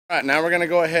Alright, now we're going to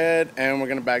go ahead and we're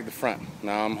going to bag the front.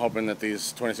 Now I'm hoping that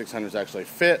these 2600s actually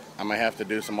fit. I might have to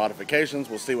do some modifications.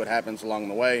 We'll see what happens along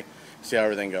the way, see how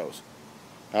everything goes.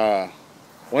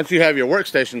 Once you have your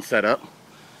workstation set up,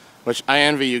 which I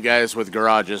envy you guys with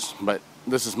garages, but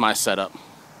this is my setup.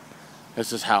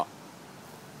 This is how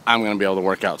I'm going to be able to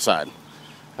work outside.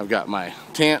 I've got my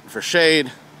tent for shade,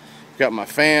 I've got my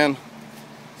fan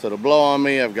so it'll blow on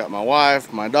me, I've got my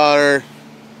wife, my daughter,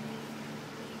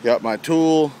 got my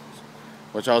tool,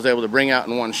 which I was able to bring out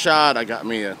in one shot. I got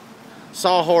me a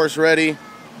sawhorse ready.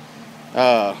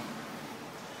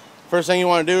 First thing you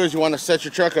want to do is you want to set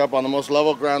your truck up on the most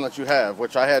level ground that you have,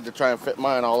 which I had to try and fit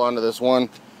mine all onto this one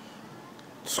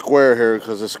square here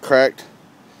because it's cracked.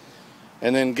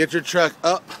 And then get your truck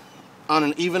up on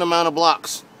an even amount of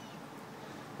blocks.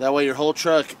 That way your whole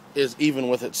truck is even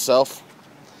with itself.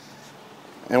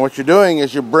 And what you're doing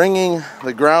is you're bringing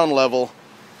the ground level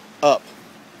up.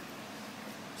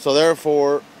 So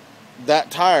therefore, that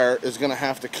tire is going to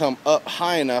have to come up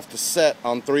high enough to set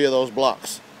on 3 of those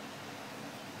blocks.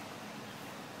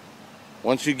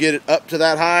 Once you get it up to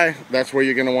that high, that's where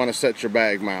you're going to want to set your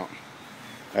bag mount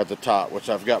at the top, which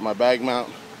I've got my bag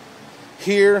mount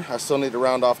here. I still need to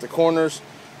round off the corners,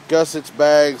 gussets,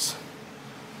 bags,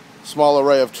 small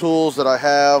array of tools that I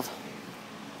have,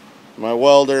 my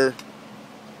welder,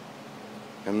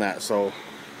 and that. So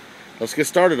let's get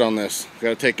started on this. Got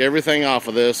to take everything off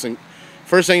of this, and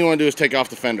first thing you want to do is take off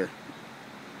the fender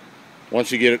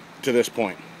once you get it to this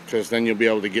point, because then you'll be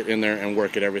able to get in there and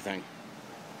work at everything.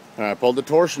 I pulled the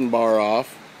torsion bar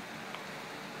off,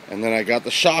 and then I got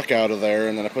the shock out of there,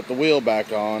 and then I put the wheel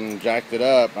back on and jacked it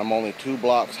up. I'm only 2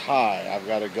 blocks high. I've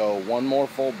got to go 1 more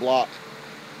full block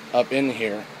up in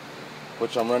here,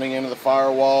 which I'm running into the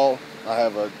firewall. I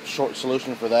have a short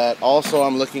solution for that. Also,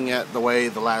 I'm looking at the way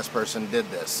the last person did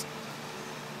this.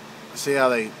 See how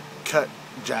they cut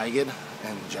jagged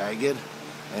and jagged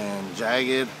and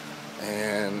jagged,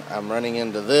 and I'm running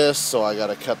into this, so I got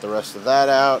to cut the rest of that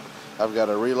out. I've got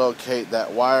to relocate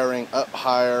that wiring up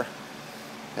higher,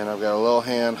 and I've got a little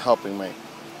hand helping me.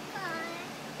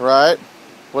 Right?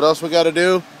 What else we got to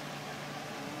do?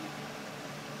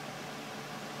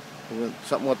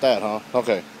 Something with that, huh?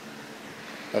 Okay.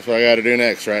 That's what I got to do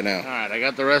next right now. Alright, I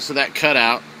got the rest of that cut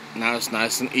out. Now it's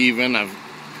nice and even. I've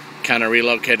kind of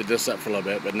relocated this up for a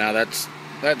little bit, but now that's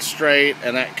straight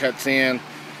and that cuts in.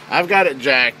 I've got it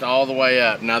jacked all the way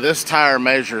up. Now this tire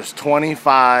measures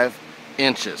 25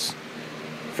 inches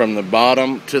from the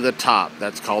bottom to the top.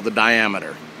 That's called the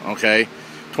diameter, okay?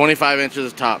 25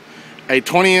 inches top. A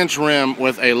 20-inch rim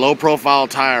with a low profile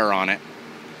tire on it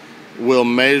will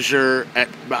measure at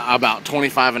about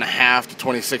 25.5 to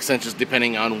 26 inches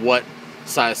depending on what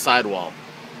size sidewall.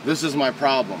 This is my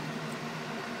problem.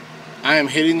 I am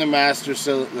hitting the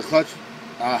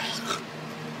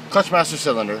clutch master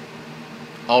cylinder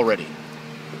already,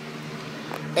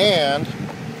 and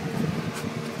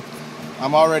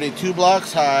I'm already 2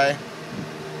 blocks high,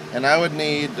 and I would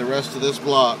need the rest of this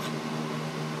block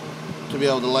to be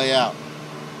able to lay out.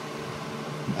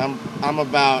 I'm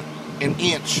about 1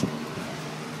 inch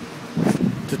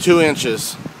to 2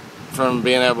 inches from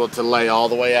being able to lay all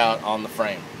the way out on the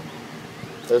frame.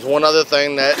 There's one other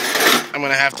thing that I'm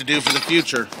going to have to do for the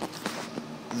future.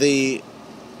 The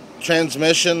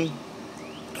transmission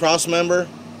cross member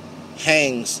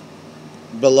hangs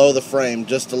below the frame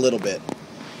just a little bit.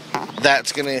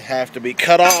 That's going to have to be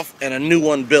cut off and a new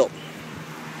one built.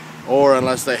 Or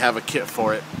unless they have a kit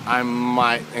for it, I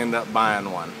might end up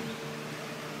buying one.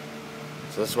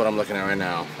 So this is what I'm looking at right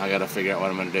now. I got to figure out what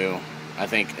I'm going to do. I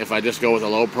think if I just go with a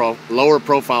lower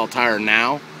profile tire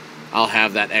now, I'll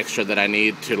have that extra that I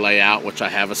need to lay out, which I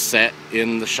have a set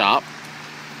in the shop,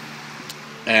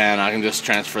 and I can just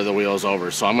transfer the wheels over.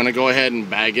 So I'm going to go ahead and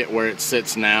bag it where it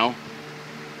sits now,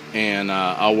 and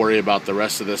I'll worry about the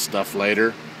rest of this stuff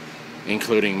later,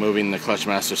 including moving the clutch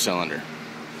master cylinder.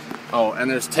 Oh, and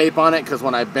there's tape on it because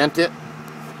when I bent it,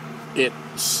 it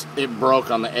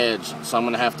broke on the edge, so I'm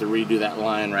going to have to redo that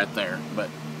line right there. But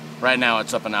right now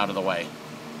it's up and out of the way.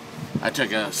 I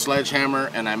took a sledgehammer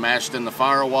and I mashed in the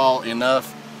firewall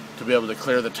enough to be able to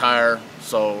clear the tire,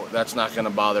 so that's not going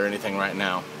to bother anything right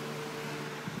now.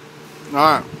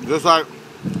 Alright, just like,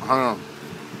 my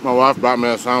wife bought me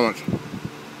a sandwich.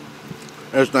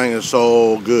 This thing is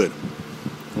so good.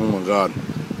 Oh my God.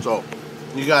 So,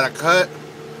 you got to cut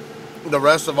the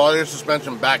rest of all your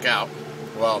suspension back out.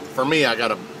 Well, for me, I got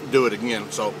to do it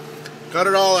again. So, cut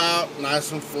it all out,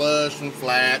 nice and flush and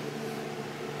flat.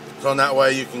 So in that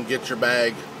way you can get your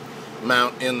bag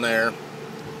mount in there.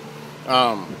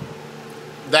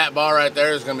 That bar right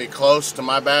there is going to be close to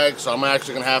my bag, so I'm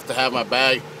actually going to have my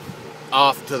bag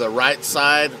off to the right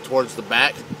side towards the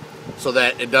back so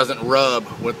that it doesn't rub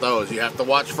with those. You have to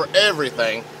watch for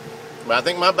everything. But I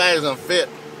think my bag is gonna fit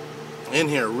in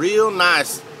here real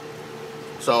nice.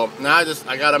 So now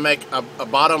I gotta make a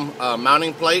bottom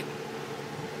mounting plate,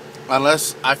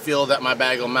 unless I feel that my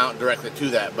bag will mount directly to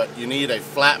that. But you need a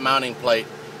flat mounting plate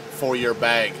for your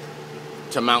bag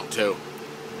to mount to.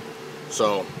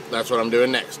 So that's what I'm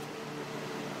doing next.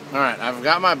 Alright, I've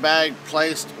got my bag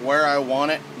placed where I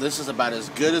want it. This is about as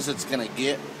good as it's gonna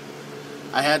get.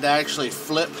 I had to actually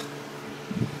flip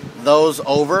those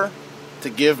over to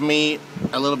give me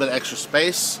a little bit extra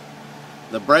space.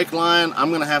 The brake line,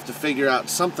 I'm gonna have to figure out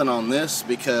something on this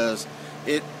because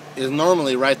it is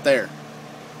normally right there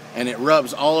and it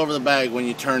rubs all over the bag when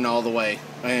you turn all the way.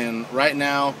 And right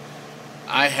now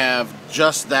I have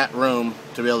just that room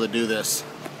to be able to do this.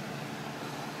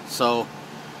 So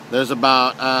there's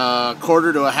about a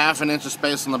quarter to a half an inch of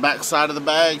space on the back side of the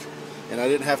bag, and I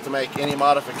didn't have to make any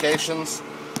modifications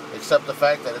except the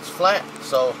fact that it's flat.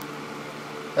 So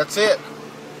that's it.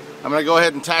 I'm gonna go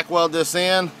ahead and tack weld this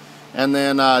in and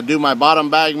then do my bottom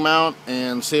bag mount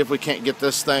and see if we can't get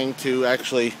this thing to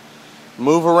actually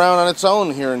move around on its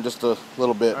own here in just a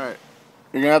little bit. All right.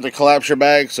 You're gonna have to collapse your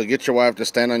bag, so get your wife to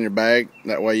stand on your bag.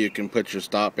 That way you can put your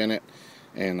stop in it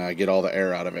and get all the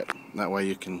air out of it. That way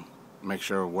you can make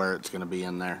sure where it's gonna be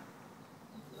in there.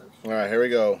 All right, here we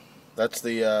go. That's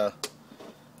the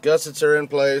gussets are in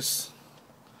place.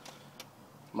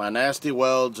 My nasty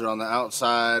welds are on the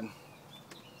outside.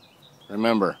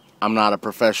 Remember, I'm not a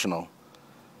professional.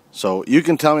 So you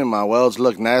can tell me my welds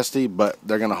look nasty, but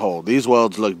they're gonna hold. These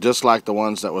welds look just like the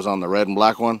ones that was on the red and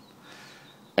black one,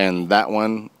 and that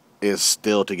one is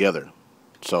still together.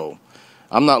 So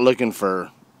I'm not looking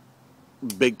for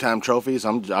big time trophies.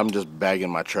 I'm just bagging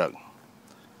my truck.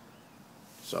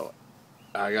 So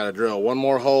I gotta drill one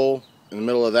more hole in the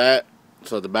middle of that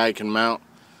so the bag can mount,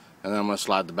 and then I'm gonna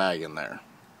slide the bag in there.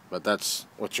 But that's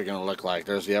what you're gonna look like.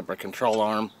 There's the upper control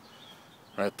arm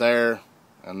right there,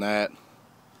 and that,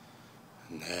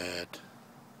 and that.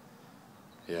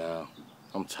 Yeah,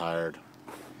 I'm tired.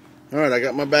 Alright, I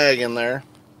got my bag in there.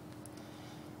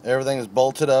 Everything is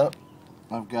bolted up.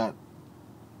 I've got,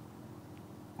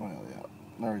 well, yeah,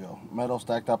 there we go. Metal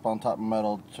stacked up on top of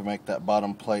metal to make that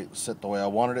bottom plate sit the way I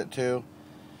wanted it to.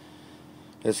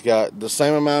 It's got the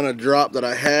same amount of drop that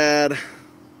I had.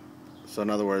 So in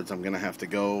other words, I'm going to have to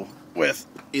go with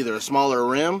either a smaller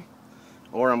rim,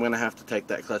 or I'm going to have to take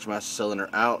that clutch master cylinder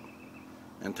out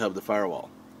and tub the firewall.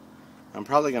 I'm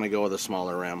probably going to go with a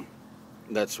smaller rim.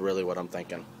 That's really what I'm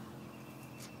thinking.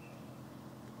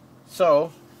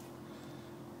 So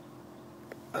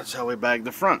that's how we bag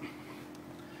the front.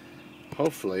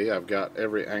 Hopefully I've got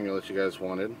every angle that you guys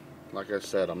wanted. Like I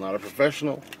said, I'm not a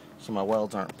professional, so my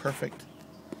welds aren't perfect,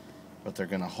 but they're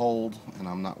going to hold, and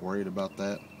I'm not worried about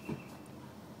that.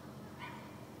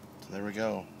 So there we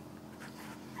go.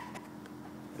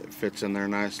 It fits in there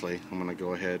nicely. I'm going to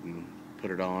go ahead and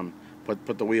put it on,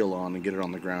 put the wheel on and get it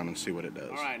on the ground and see what it does.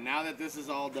 Alright, now that this is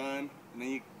all done, and then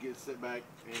you can sit back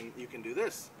and you can do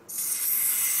this.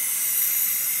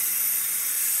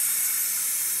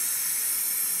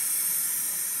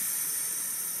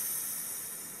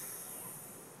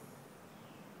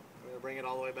 I'm going to bring it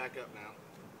all the way back up now.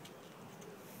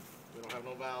 We don't have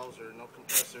no valves or no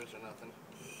compressors or nothing.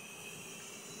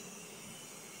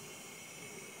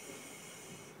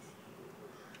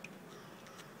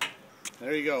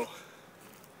 There you go.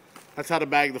 That's how to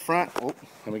bag the front. Oh,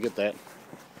 let me get that.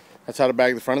 That's how to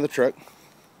bag the front of the truck.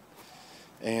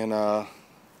 And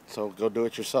so go do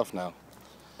it yourself now.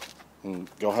 And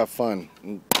go have fun.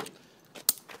 And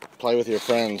play with your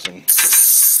friends and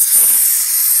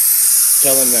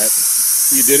tell them that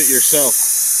you did it yourself.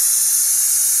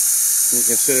 You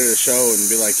can sit at a show and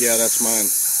be like, yeah, that's mine.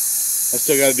 I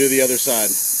still got to do the other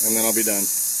side, and then I'll be done.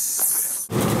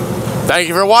 Thank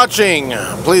you for watching.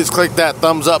 Please click that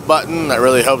thumbs up button. That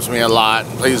really helps me a lot.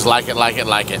 Please like it, like it,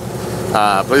 like it.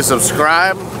 Please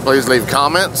subscribe. Please leave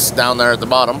comments down there at the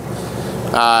bottom.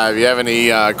 If you have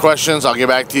any questions, I'll get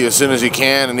back to you as soon as you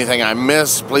can. Anything I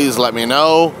miss, please let me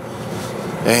know.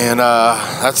 And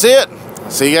that's it.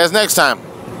 See you guys next time.